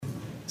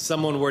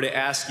someone were to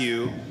ask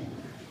you,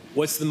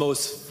 what's the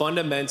most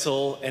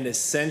fundamental and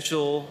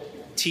essential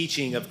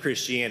teaching of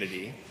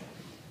Christianity,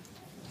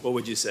 what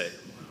would you say?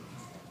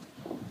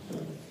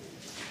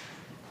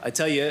 I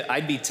tell you,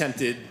 I'd be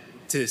tempted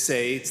to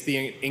say it's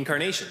the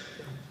incarnation.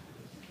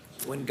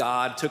 When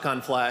God took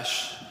on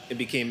flesh and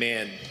became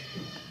man.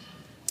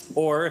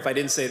 Or if I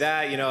didn't say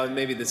that,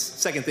 maybe the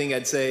second thing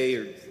I'd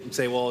say,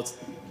 well, it's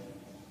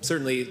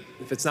certainly,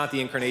 if it's not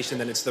the incarnation,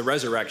 then it's the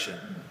resurrection.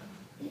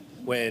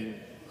 When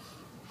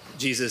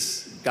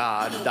Jesus,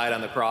 God, died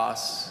on the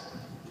cross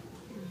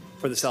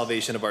for the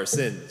salvation of our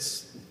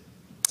sins.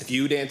 If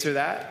you'd answer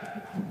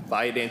that, if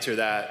I'd answer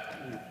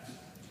that,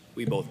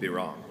 we'd both be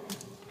wrong.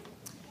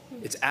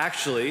 It's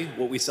actually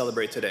what we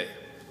celebrate today,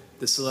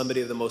 the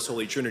solemnity of the Most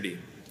Holy Trinity.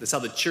 That's how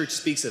the church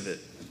speaks of it.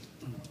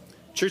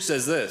 Church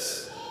says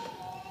this.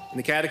 In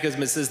the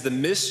Catechism, it says, the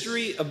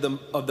mystery of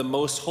the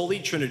Most Holy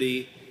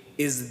Trinity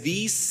is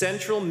the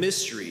central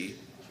mystery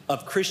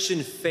of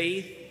Christian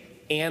faith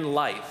and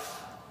life.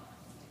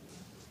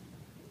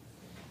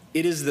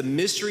 It is the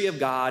mystery of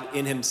God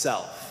in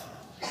himself.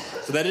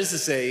 So that is to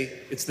say,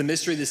 it's the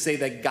mystery to say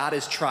that God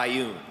is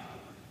triune,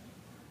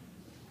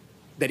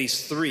 that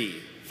he's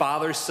three,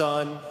 Father,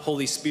 Son,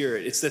 Holy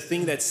Spirit. It's the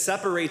thing that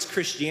separates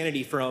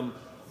Christianity from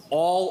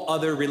all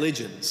other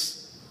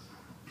religions.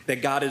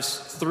 That God is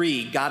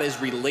three, God is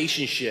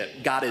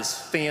relationship, God is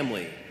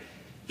family.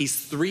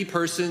 He's three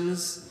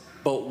persons,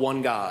 but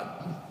one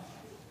God.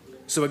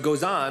 So it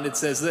goes on, it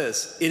says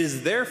this, it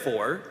is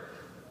therefore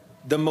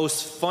the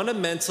most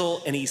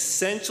fundamental and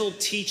essential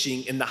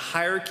teaching in the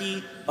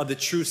hierarchy of the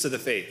truths of the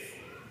faith.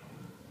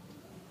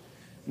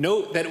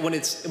 Note that when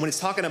it's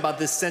talking about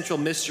this central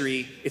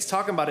mystery, it's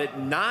talking about it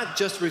not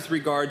just with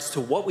regards to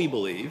what we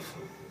believe,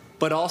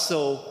 but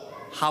also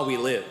how we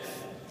live.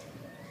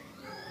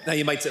 Now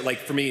you might say, like,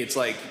 for me, it's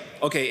like,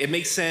 okay, it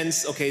makes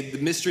sense. Okay, the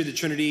mystery of the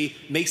Trinity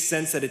makes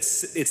sense that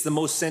it's the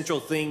most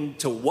central thing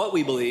to what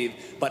we believe,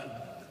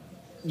 but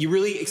you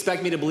really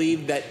expect me to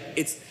believe that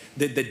it's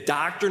the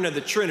doctrine of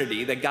the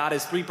Trinity, that God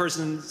is three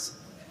persons,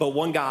 but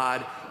one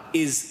God,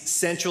 is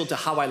central to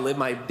how I live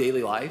my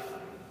daily life?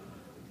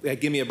 Yeah,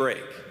 give me a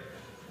break.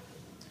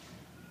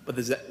 But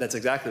that's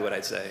exactly what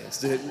I'd say.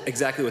 It's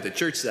exactly what the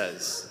church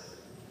says.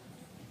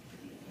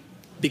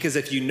 Because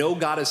if you know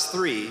God is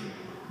three,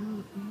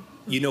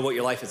 you know what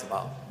your life is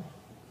about.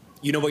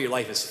 You know what your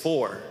life is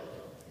for.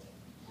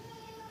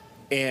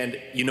 And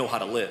you know how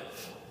to live.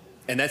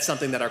 And that's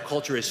something that our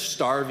culture is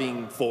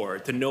starving for,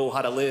 to know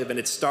how to live. And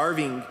it's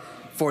starving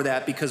for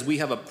that because we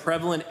have a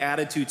prevalent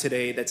attitude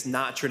today that's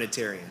not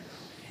Trinitarian.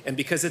 And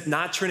because it's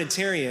not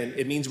Trinitarian,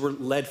 it means we're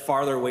led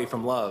farther away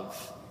from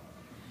love.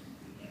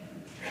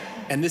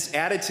 And this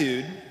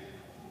attitude,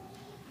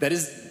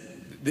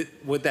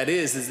 what that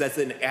is that's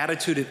an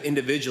attitude of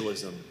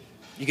individualism.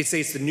 You could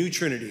say it's the new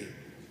Trinity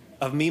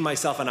of me,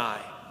 myself, and I.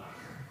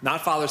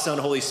 Not Father, Son,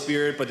 Holy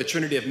Spirit, but the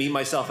Trinity of me,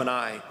 myself, and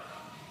I.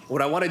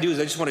 What I want to do is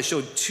I just want to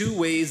show two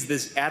ways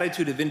this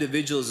attitude of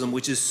individualism,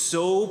 which is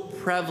so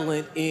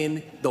prevalent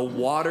in the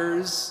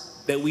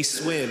waters that we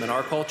swim in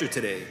our culture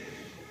today,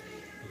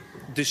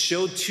 to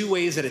show two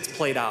ways that it's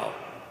played out,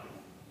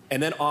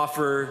 and then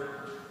offer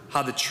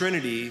how the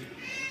Trinity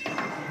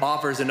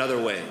offers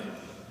another way.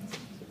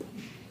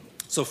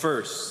 So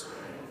first,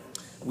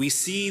 we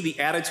see the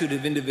attitude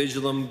of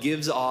individualism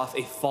gives off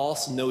a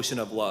false notion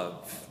of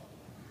love.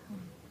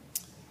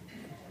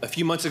 A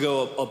few months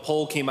ago, a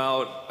poll came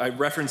out. I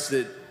referenced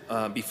it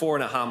before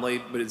in a homily,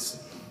 but it's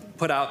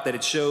put out that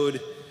it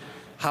showed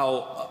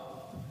how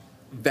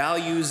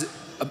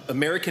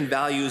American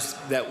values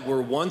that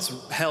were once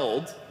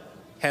held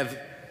have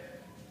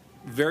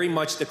very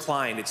much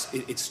declined.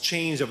 It's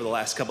changed over the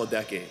last couple of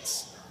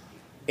decades.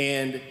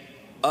 And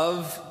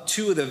of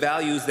two of the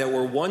values that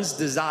were once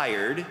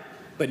desired,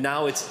 but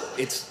now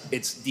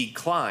it's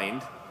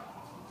declined,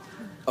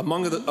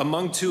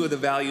 among two of the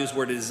values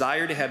were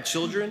desire to have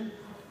children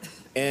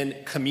and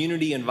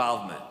community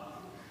involvement.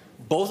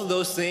 Both of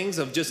those things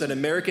of just an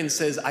American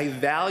says, I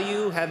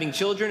value having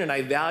children and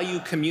I value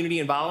community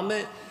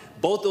involvement,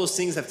 both those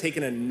things have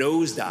taken a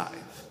nosedive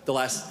the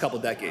last couple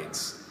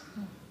decades.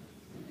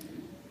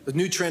 The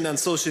new trend on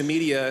social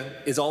media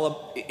is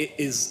all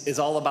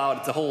about,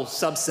 it's a whole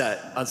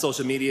subset on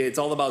social media. It's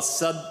all about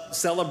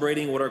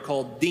celebrating what are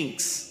called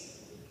DINKs.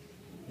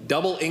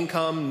 Double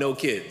income, no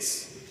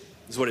kids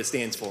is what it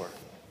stands for.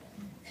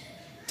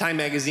 Time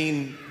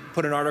magazine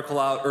put an article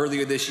out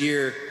earlier this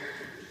year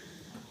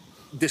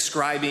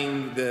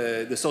describing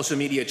the social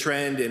media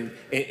trend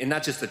and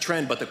not just the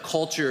trend, but the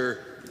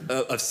culture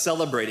of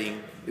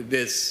celebrating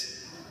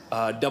this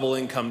double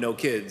income, no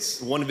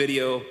kids. One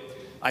video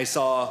I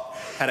saw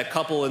had a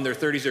couple in their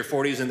 30s or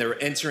 40s, and they were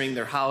entering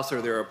their house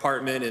or their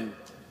apartment, and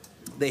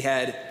they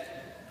had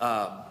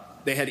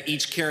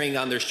each carrying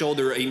on their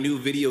shoulder a new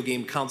video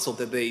game console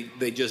that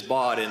they just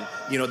bought, and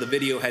the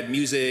video had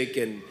music,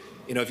 and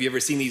if you ever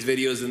seen these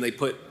videos, and they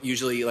put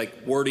usually like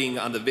wording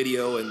on the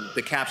video, and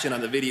the caption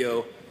on the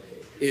video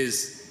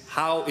is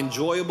how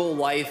enjoyable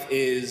life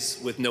is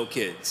with no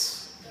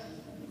kids.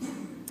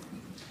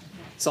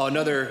 Saw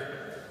another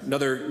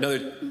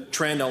Another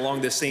trend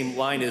along this same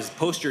line is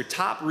post your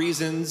top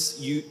reasons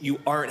you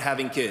aren't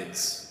having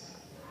kids.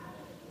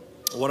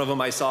 One of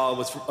them I saw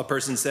was a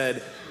person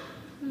said,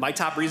 my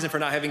top reason for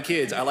not having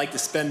kids, I like to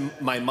spend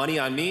my money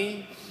on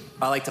me,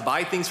 I like to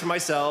buy things for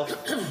myself,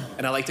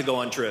 and I like to go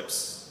on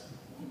trips.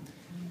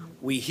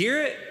 We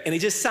hear it, and it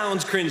just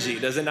sounds cringy,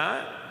 does it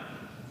not?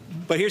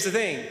 But here's the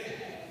thing,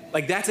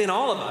 like that's in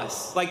all of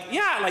us. Like,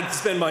 yeah, I like to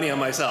spend money on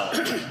myself.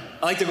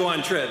 I like to go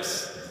on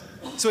trips.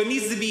 So it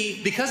needs to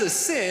be, because of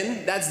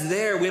sin, that's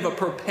there. We have a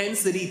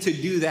propensity to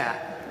do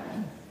that.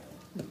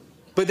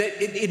 But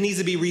that it needs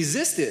to be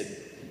resisted.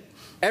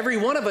 Every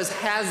one of us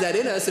has that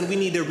in us, and we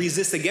need to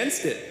resist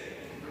against it.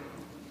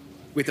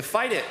 We have to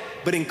fight it.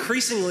 But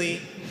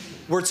increasingly,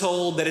 we're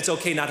told that it's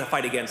okay not to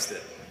fight against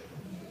it.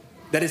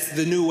 That it's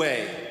the new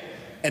way.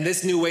 And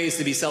this new way is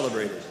to be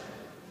celebrated.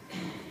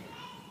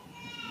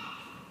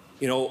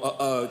 You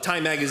know,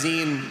 Time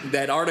magazine,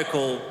 that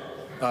article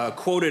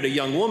quoted a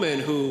young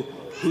woman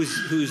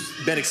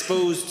who's been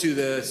exposed to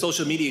the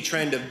social media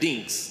trend of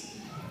dinks.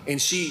 And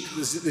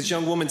this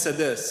young woman said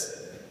this,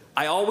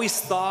 I always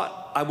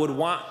thought I would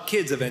want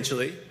kids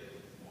eventually,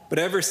 but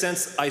ever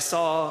since I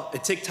saw a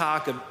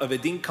TikTok of a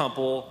dink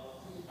couple,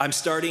 I'm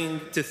starting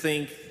to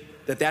think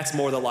that that's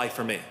more the life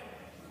for me.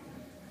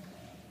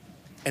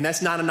 And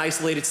that's not an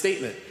isolated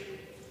statement.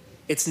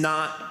 It's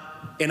not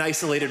an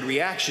isolated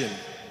reaction.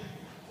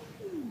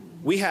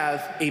 We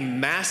have a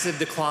massive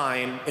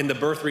decline in the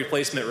birth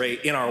replacement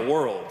rate in our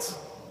world.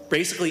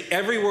 Basically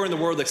everywhere in the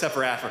world except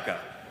for Africa.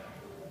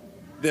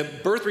 The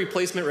birth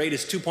replacement rate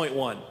is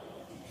 2.1.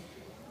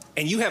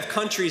 And you have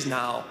countries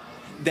now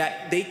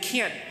that they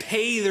can't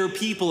pay their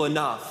people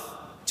enough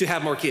to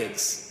have more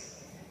kids.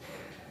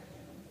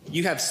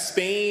 You have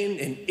Spain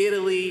and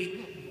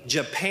Italy,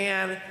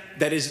 Japan,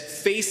 that is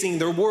facing,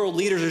 their world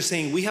leaders are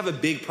saying, we have a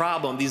big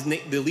problem,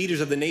 the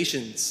leaders of the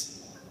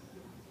nations.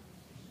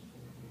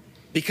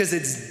 Because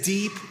it's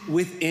deep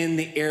within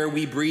the air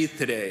we breathe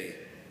today,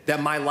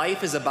 that my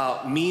life is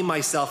about me,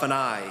 myself, and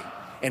I.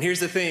 And here's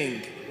the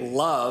thing,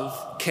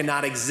 love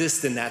cannot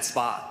exist in that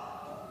spot.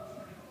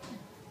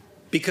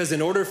 Because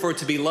in order for it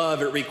to be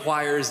love, it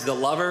requires the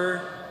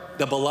lover,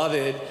 the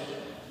beloved,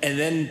 and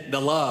then the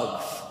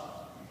love.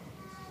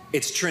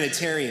 It's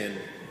Trinitarian.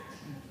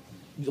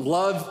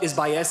 Love is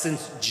by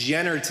essence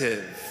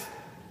generative.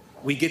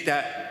 We get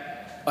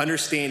that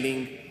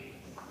understanding.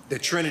 The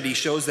Trinity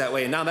shows that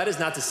way. And now that is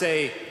not to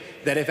say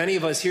that if any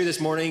of us here this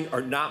morning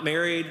are not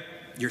married,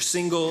 you're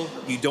single,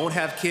 you don't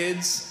have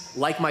kids,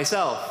 like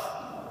myself,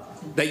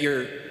 that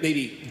you're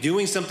maybe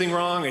doing something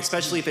wrong,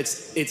 especially if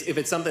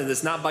it's something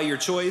that's not by your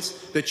choice.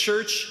 The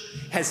church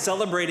has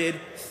celebrated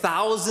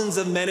thousands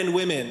of men and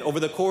women over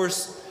the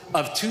course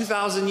of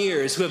 2,000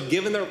 years who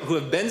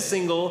have been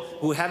single,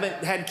 who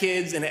haven't had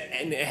kids and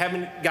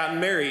haven't gotten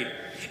married,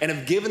 and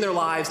have given their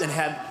lives and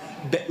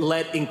have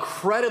led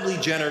incredibly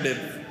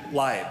generative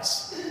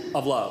lives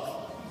of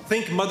love.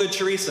 Think Mother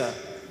Teresa,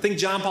 think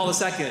John Paul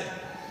II,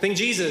 think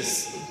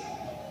Jesus.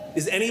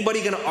 Is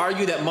anybody going to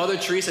argue that Mother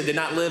Teresa did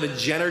not live a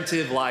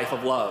generative life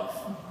of love?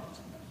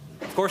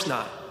 Of course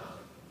not.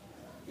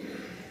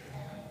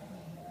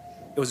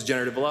 It was a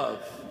generative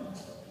love.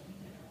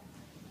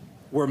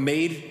 We're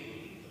made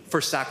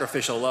for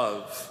sacrificial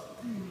love,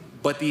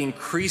 but the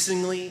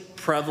increasingly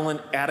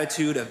prevalent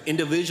attitude of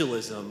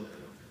individualism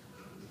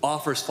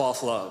offers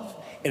false love,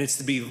 and it's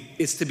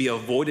to be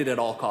avoided at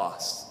all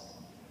costs.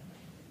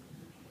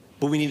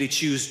 But we need to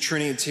choose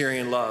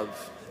Trinitarian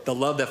love, the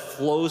love that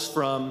flows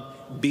from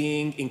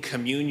being in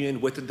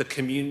communion with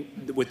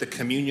the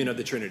communion of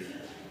the Trinity.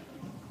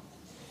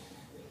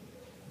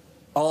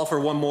 I'll offer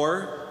one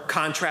more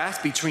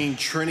contrast between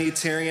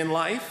Trinitarian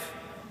life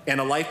and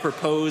a life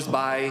proposed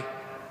by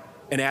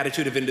an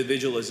attitude of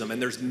individualism. And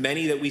there's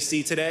many that we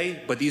see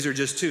today, but these are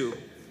just two.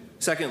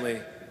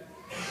 Secondly,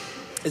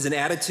 is an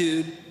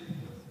attitude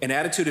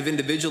of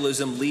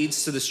individualism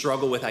leads to the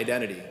struggle with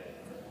identity.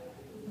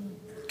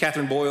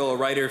 Catherine Boyle, a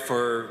writer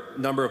for a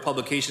number of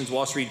publications,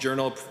 Wall Street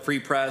Journal, Free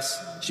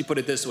Press, she put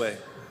it this way.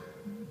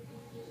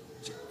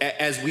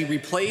 As we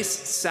replace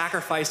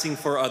sacrificing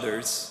for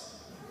others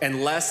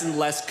and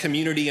less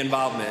community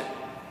involvement,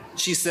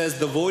 she says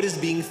the void is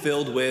being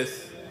filled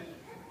with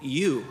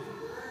you.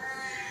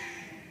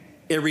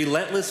 A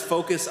relentless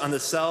focus on the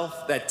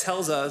self that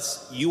tells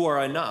us you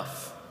are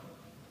enough.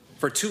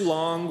 For too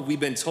long, we've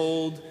been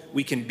told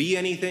we can be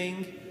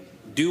anything,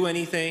 do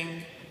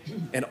anything,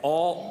 and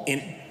all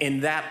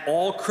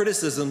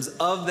criticisms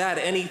of that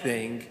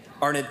anything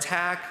are an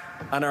attack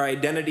on our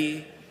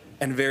identity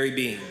and very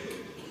being.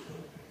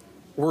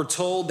 We're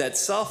told that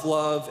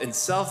self-love and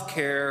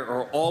self-care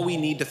are all we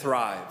need to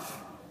thrive.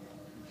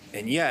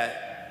 And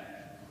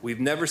yet, we've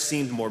never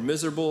seemed more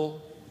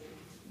miserable,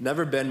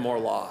 never been more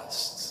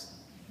lost.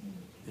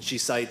 And she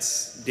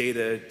cites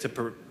data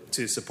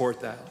to support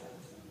that.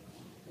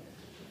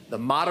 The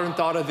modern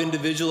thought of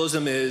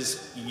individualism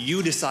is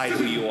you decide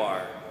who you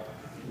are.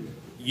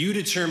 You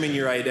determine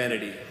your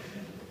identity.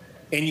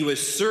 And you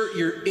assert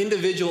your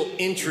individual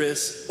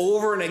interests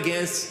over and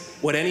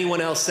against what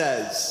anyone else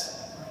says.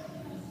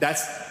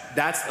 That's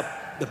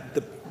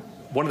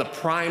one of the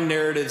prime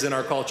narratives in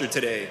our culture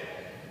today.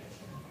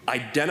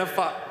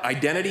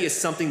 Identity is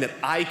something that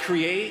I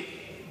create,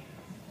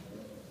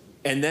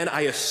 and then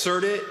I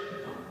assert it,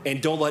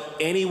 and don't let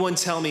anyone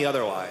tell me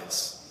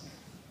otherwise.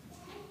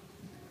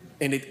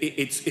 And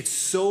it's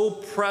so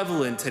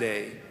prevalent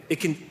today. It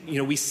can,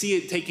 we see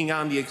it taking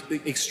on the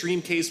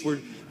extreme case where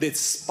the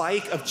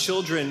spike of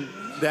children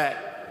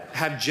that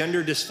have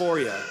gender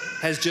dysphoria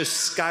has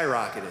just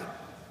skyrocketed.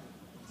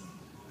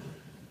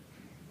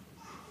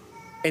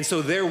 And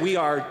so there we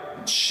are,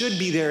 should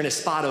be there in a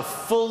spot of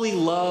fully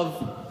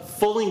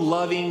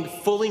loving,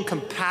 fully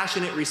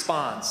compassionate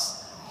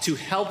response to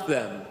help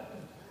them.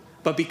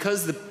 But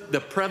because the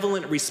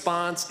prevalent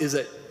response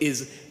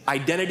is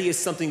identity is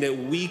something that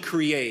we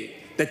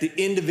create, that the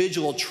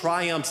individual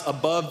triumphs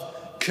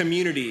above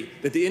community,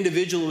 that the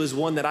individual is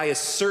one that I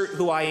assert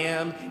who I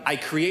am, I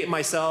create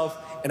myself,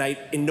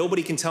 and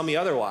nobody can tell me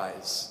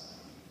otherwise,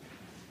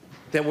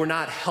 that we're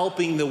not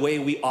helping the way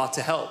we ought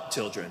to help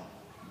children.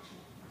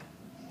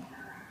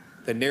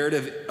 The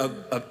narrative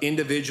of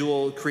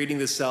individual creating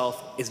the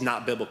self is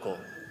not biblical,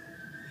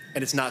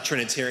 and it's not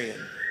Trinitarian,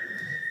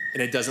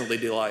 and it doesn't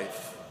lead to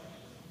life.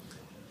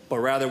 But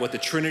rather what the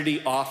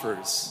Trinity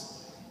offers,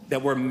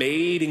 that we're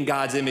made in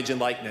God's image and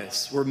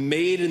likeness. We're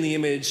made in the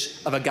image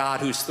of a God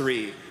who's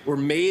three. We're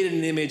made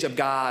in the image of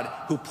God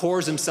who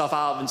pours himself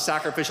out in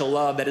sacrificial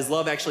love, that his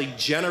love actually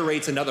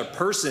generates another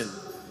person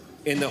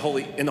in the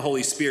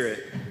Holy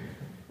Spirit.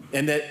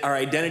 And that our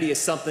identity is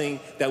something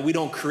that we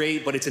don't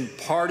create, but it's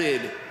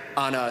imparted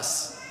on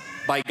us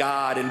by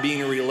God and being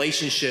in a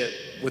relationship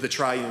with a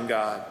triune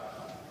God.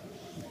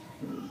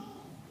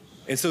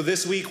 And so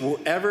this week,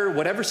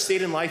 whatever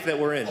state in life that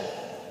we're in,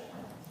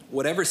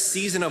 whatever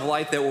season of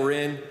life that we're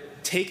in,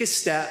 take a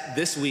step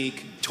this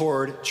week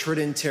toward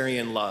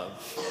Trinitarian love.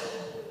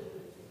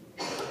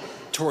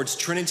 Towards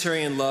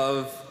Trinitarian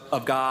love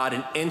of God,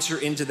 and enter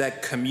into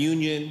that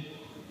communion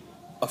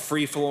of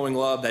free-flowing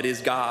love that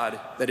is God,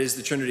 that is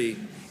the Trinity.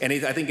 And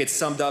I think it's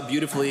summed up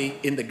beautifully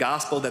in the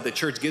gospel that the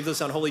church gives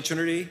us on Holy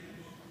Trinity.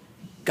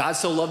 God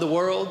so loved the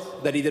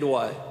world that he did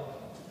what?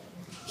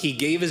 He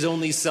gave his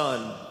only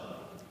Son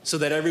so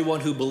that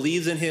everyone who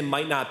believes in him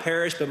might not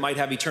perish but might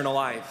have eternal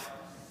life.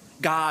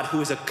 God,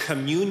 who is a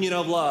communion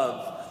of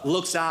love,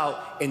 looks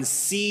out and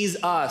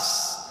sees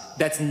us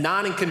that's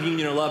not in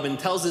communion of love and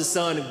tells his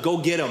Son, go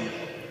get them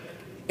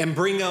and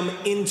bring them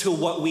into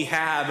what we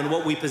have and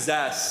what we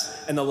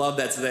possess and the love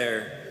that's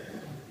there.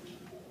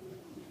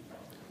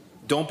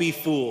 Don't be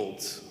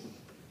fooled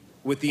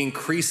with the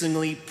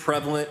increasingly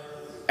prevalent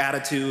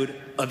attitude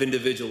of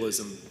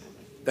individualism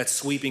that's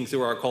sweeping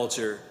through our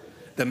culture.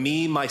 The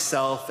me,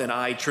 myself, and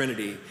I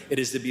Trinity. It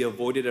is to be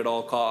avoided at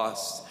all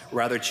costs.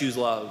 Rather, choose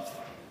love.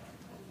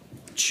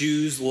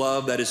 Choose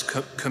love that is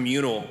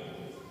communal.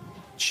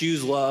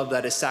 Choose love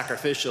that is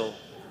sacrificial.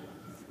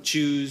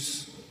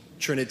 Choose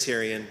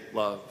Trinitarian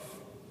love.